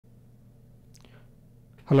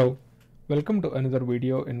Hello, welcome to another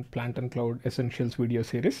video in Planton Cloud Essentials video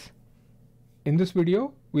series. In this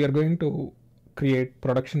video, we are going to create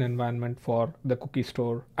production environment for the cookie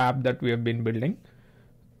store app that we have been building.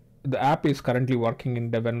 The app is currently working in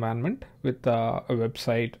dev environment with a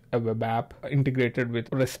website, a web app integrated with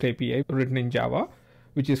REST API written in Java,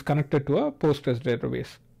 which is connected to a Postgres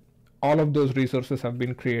database. All of those resources have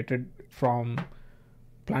been created from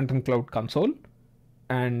Planton Cloud console,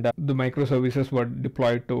 and the microservices were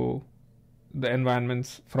deployed to the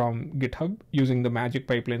environments from GitHub using the magic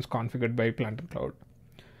pipelines configured by Planton Cloud.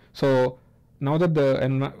 So now that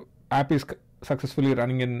the app is successfully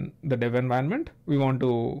running in the dev environment, we want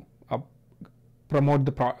to promote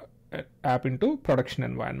the app into production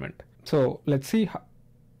environment. So let's see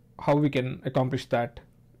how we can accomplish that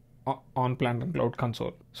on Planton Cloud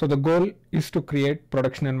console. So the goal is to create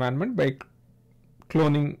production environment by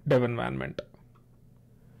cloning dev environment.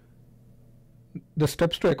 The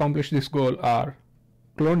steps to accomplish this goal are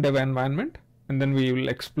clone dev environment, and then we will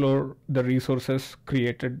explore the resources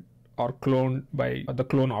created or cloned by the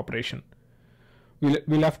clone operation.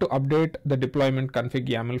 We'll have to update the deployment config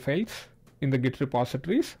YAML files in the Git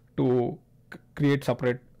repositories to create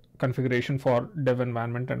separate configuration for dev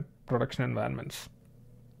environment and production environments.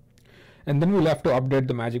 And then we'll have to update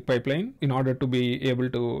the magic pipeline in order to be able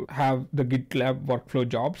to have the GitLab workflow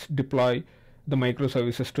jobs deploy the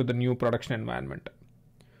microservices to the new production environment.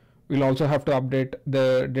 We'll also have to update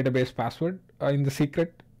the database password in the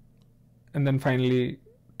secret, and then finally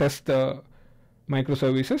test the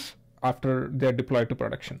microservices after they're deployed to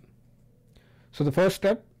production. So the first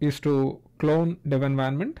step is to clone dev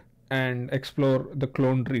environment and explore the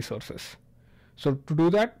cloned resources. So to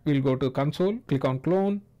do that, we'll go to console, click on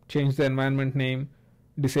clone, change the environment name,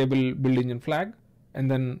 disable build engine flag, and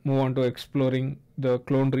then move on to exploring the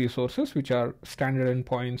cloned resources, which are standard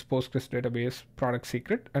endpoints, Postgres database, product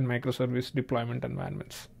secret, and microservice deployment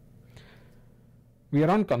environments. We are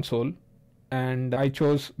on console, and I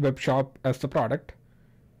chose web shop as the product.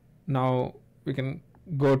 Now we can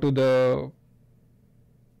go to the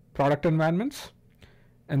product environments,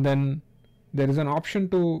 and then there is an option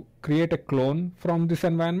to create a clone from this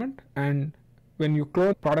environment. And when you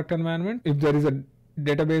clone product environment, if there is a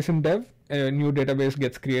database in dev, a new database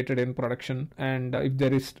gets created in production, and if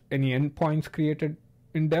there is any endpoints created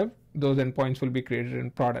in dev, those endpoints will be created in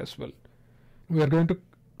prod as well. We are going to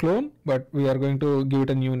clone, but we are going to give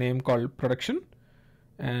it a new name called production,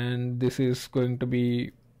 and this is going to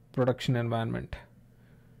be production environment.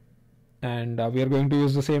 And we are going to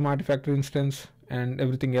use the same Artifactory instance, and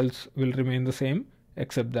everything else will remain the same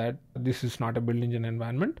except that this is not a build engine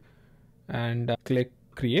environment. And click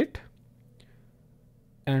create.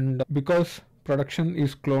 And because production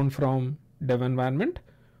is cloned from dev environment,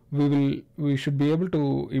 we should be able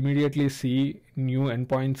to immediately see new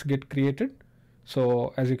endpoints get created.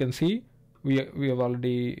 So as you can see, we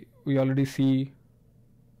already see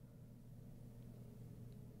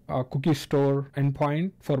a cookie store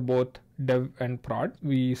endpoint for both dev and prod.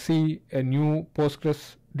 We see a new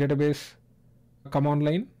Postgres database command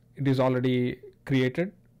line. It is already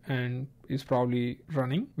created and is probably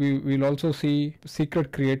running. We will also see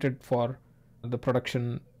secret created for the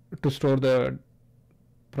production to store the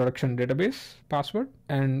production database password,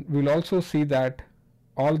 and we'll also see that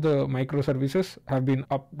all the microservices have been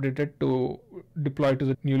updated to deploy to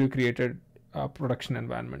the newly created production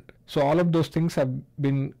environment. So all of those things have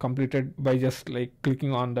been completed by just like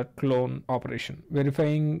clicking on that clone operation.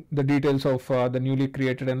 Verifying the details of the newly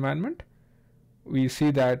created environment, we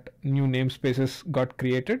see that new namespaces got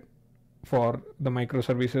created for the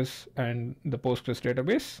microservices and the Postgres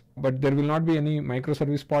database, but there will not be any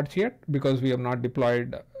microservice pods yet because we have not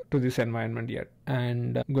deployed to this environment yet.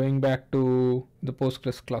 And going back to the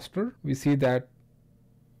Postgres cluster, we see that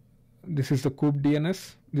this is the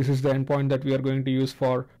kubedns. This is the endpoint that we are going to use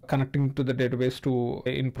for connecting to the database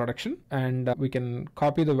in production, and we can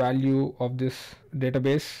copy the value of this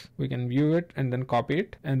database. We can view it and then copy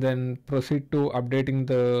it, and then proceed to updating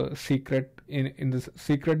the secret in the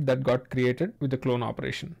secret that got created with the clone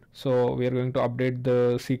operation. So we are going to update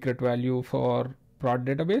the secret value for prod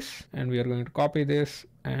database, and we are going to copy this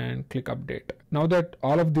and click update. Now that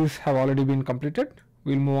all of these have already been completed,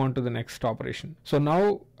 we'll move on to the next operation. So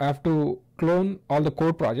now I have to clone all the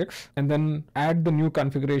code projects and then add the new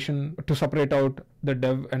configuration to separate out the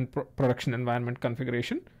dev and production environment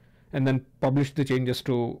configuration, and then publish the changes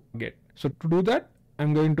to Git. So to do that,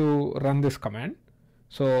 I'm going to run this command.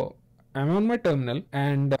 So I'm on my terminal,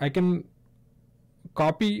 and I can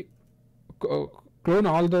clone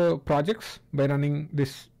all the projects by running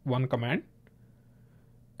this one command,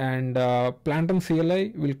 and Planton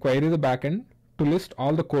CLI will query the backend to list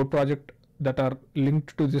all the code project that are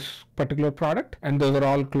linked to this particular product, and those are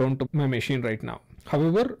all cloned to my machine right now.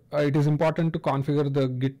 However, it is important to configure the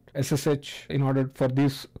git SSH in order for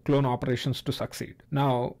these clone operations to succeed.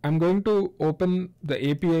 Now, I'm going to open the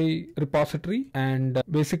API repository and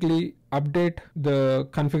basically update the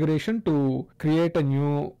configuration to create a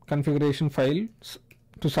new configuration file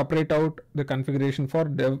to separate out the configuration for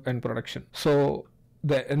dev and production. So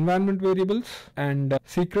the environment variables and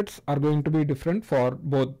secrets are going to be different for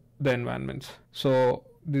both the environments. So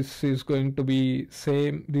this is going to be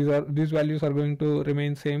same. These values are going to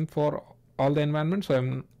remain same for all the environments. So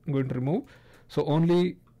I'm going to remove. So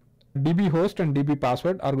only DB host and DB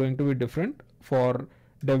password are going to be different for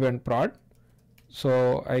dev and prod.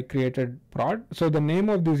 So I created prod. So the name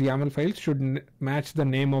of these YAML files should match the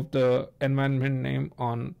name of the environment name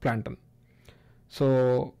on Planton.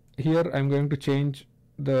 So here I'm going to change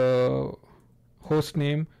the host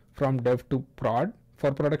name from dev to prod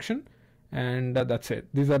for production, and that's it.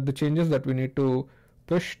 These are the changes that we need to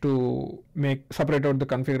push to separate out the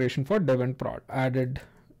configuration for dev and prod. Added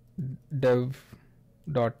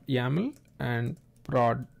dev.yaml and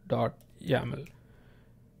prod.yaml.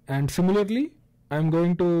 And similarly, I'm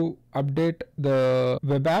going to update the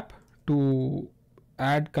web app to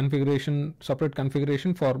add separate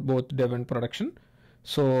configuration for both dev and production.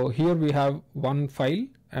 So here we have one file.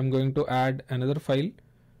 I'm going to add another file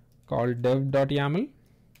called dev.yaml,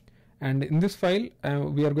 and in this file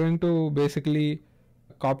we are going to basically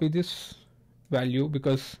copy this value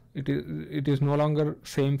because it is no longer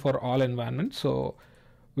same for all environments. So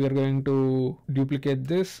we are going to duplicate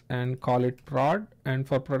this and call it prod, and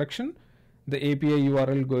for production the API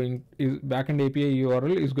URL backend API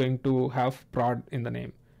URL is going to have prod in the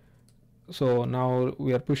name. So now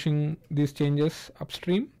we are pushing these changes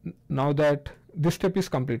upstream. Now that this step is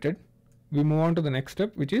completed, we move on to the next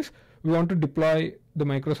step, which is we want to deploy the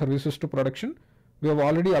microservices to production. We have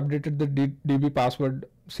already updated the DB password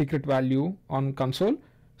secret value on console.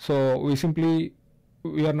 So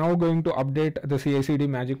we are now going to update the CI/CD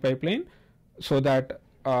magic pipeline so that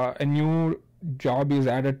a new job is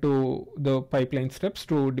added to the pipeline steps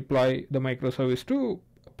to deploy the microservice to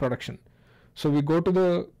production. So we go to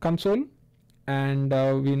the console and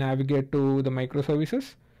we navigate to the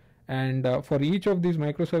microservices, and for each of these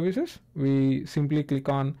microservices we simply click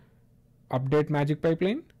on update magic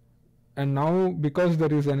pipeline, and now because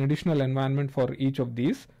there is an additional environment for each of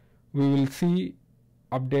these, we will see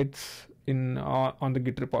updates on the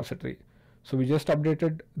Git repository. So we just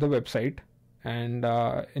updated the website, and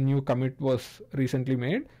a new commit was recently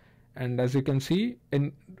made, and as you can see,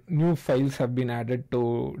 new files have been added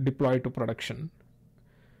to deploy to production.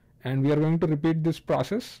 And we are going to repeat this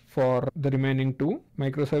process for the remaining two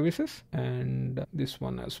microservices and this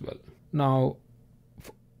one as well. Now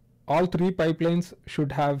all three pipelines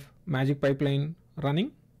should have magic pipeline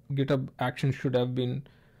running. GitHub Actions should have been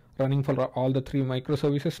running for all the three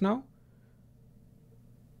microservices now.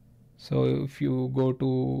 So if you go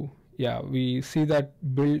to, we see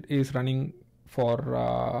that build is running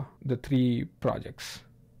for the three projects.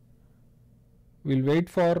 We'll wait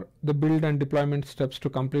for the build and deployment steps to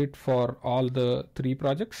complete for all the three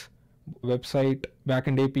projects: website,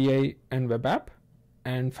 backend API, and web app.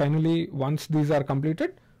 And finally, once these are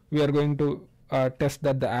completed, we are going to test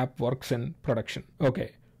that the app works in production.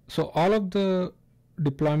 Okay, so all of the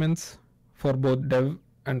deployments for both dev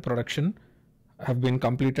and production have been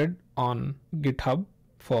completed on GitHub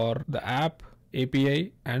for the app,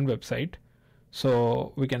 API, and website.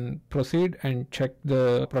 So we can proceed and check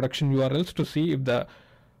the production URLs to see if the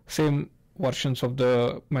same versions of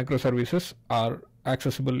the microservices are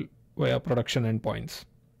accessible via production endpoints.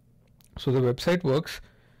 So the website works,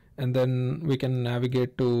 and then we can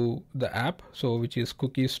navigate to the app, so which is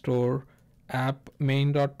cookie store app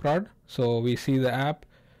main.prod. So we see the app,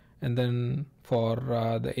 and then for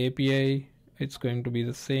the API, it's going to be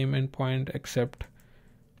the same endpoint except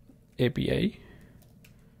API.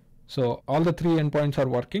 So all the three endpoints are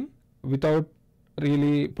working without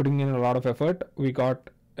really putting in a lot of effort. We got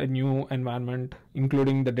a new environment,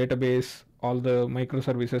 including the database, all the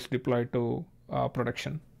microservices deployed to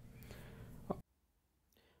production.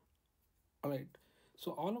 All right.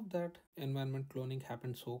 So all of that environment cloning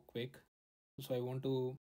happened so quick. So I want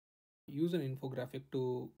to use an infographic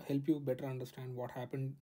to help you better understand what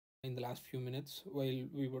happened in the last few minutes while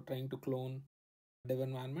we were trying to clone dev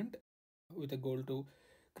environment with a goal to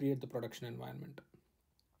create the production environment.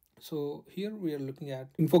 So here we are looking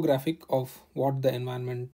at infographic of what the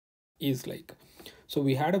environment is like. So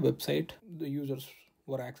we had a website the users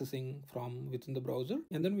were accessing from within the browser,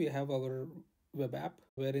 and then we have our web app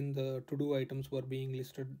wherein the to-do items were being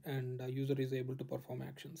listed and a user is able to perform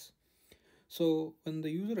actions. So when the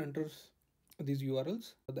user enters these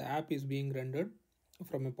URLs, the app is being rendered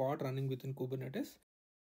from a pod running within Kubernetes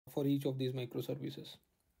for each of these microservices.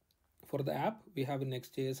 For the app, we have a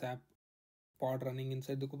Next.js app pod running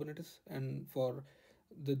inside the Kubernetes, and for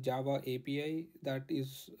the Java API that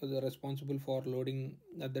is responsible for loading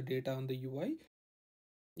the data on the UI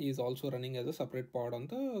is also running as a separate pod on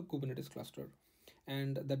the Kubernetes cluster.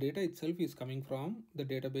 And the data itself is coming from the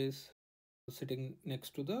database sitting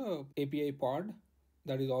next to the API pod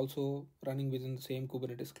that is also running within the same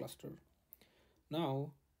Kubernetes cluster.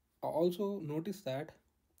 Now, also notice that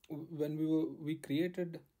when we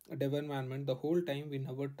created a dev environment, the whole time we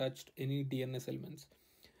never touched any DNS elements.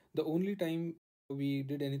 The only time we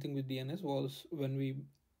did anything with DNS was when we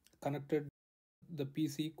connected the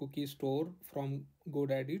PC cookie store from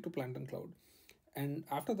GoDaddy to Planton Cloud. And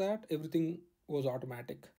after that, everything was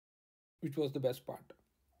automatic, which was the best part.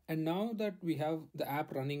 And now that we have the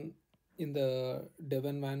app running in the dev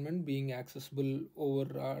environment being accessible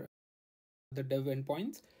over the dev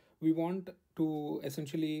endpoints, we want to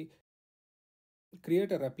essentially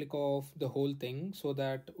create a replica of the whole thing so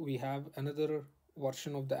that we have another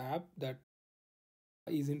version of the app that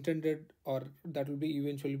is intended or that will be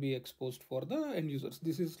eventually be exposed for the end users.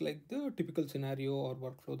 This is like the typical scenario or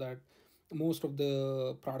workflow that most of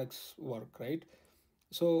the products work, right?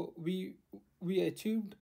 So we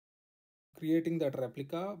achieved creating that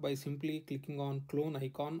replica by simply clicking on clone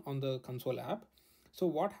icon on the console app. So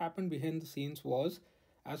what happened behind the scenes was,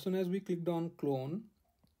 as soon as we clicked on clone,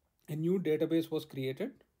 a new database was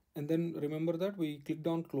created. And then remember that we clicked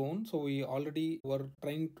on clone, so we already were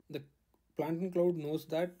trying the Planton Cloud knows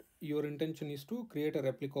that your intention is to create a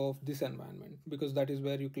replica of this environment because that is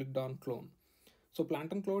where you clicked on clone. So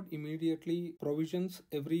Planton Cloud immediately provisions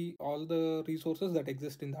all the resources that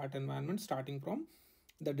exist in that environment, starting from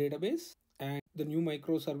the database, and the new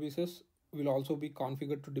microservices will also be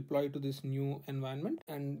configured to deploy to this new environment,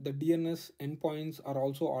 and the DNS endpoints are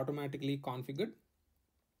also automatically configured.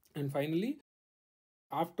 And finally,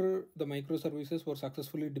 after the microservices were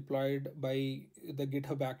successfully deployed by the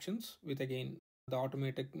GitHub actions, with again the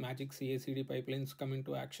automatic magic CI/CD pipelines come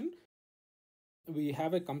into action, we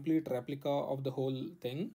have a complete replica of the whole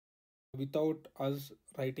thing without us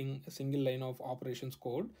writing a single line of operations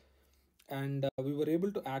code. And we were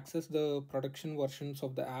able to access the production versions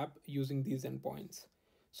of the app using these endpoints.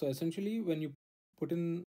 So essentially, when you put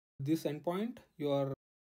in this endpoint, you are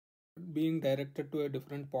being directed to a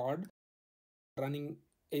different pod running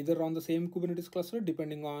either on the same Kubernetes cluster,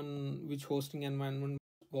 depending on which hosting environment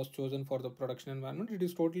was chosen for the production environment. It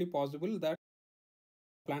is totally possible that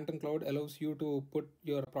Planton Cloud allows you to put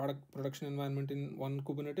your production environment in one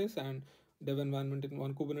Kubernetes and dev environment in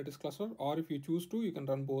one Kubernetes cluster, or if you choose to, you can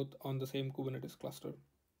run both on the same Kubernetes cluster.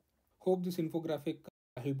 Hope this infographic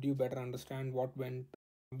helped you better understand what went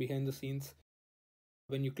behind the scenes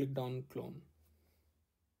when you clicked on clone.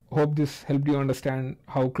 Hope this helped you understand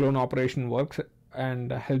how clone operation works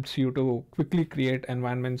and helps you to quickly create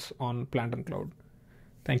environments on Planton Cloud.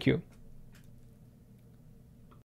 Thank you.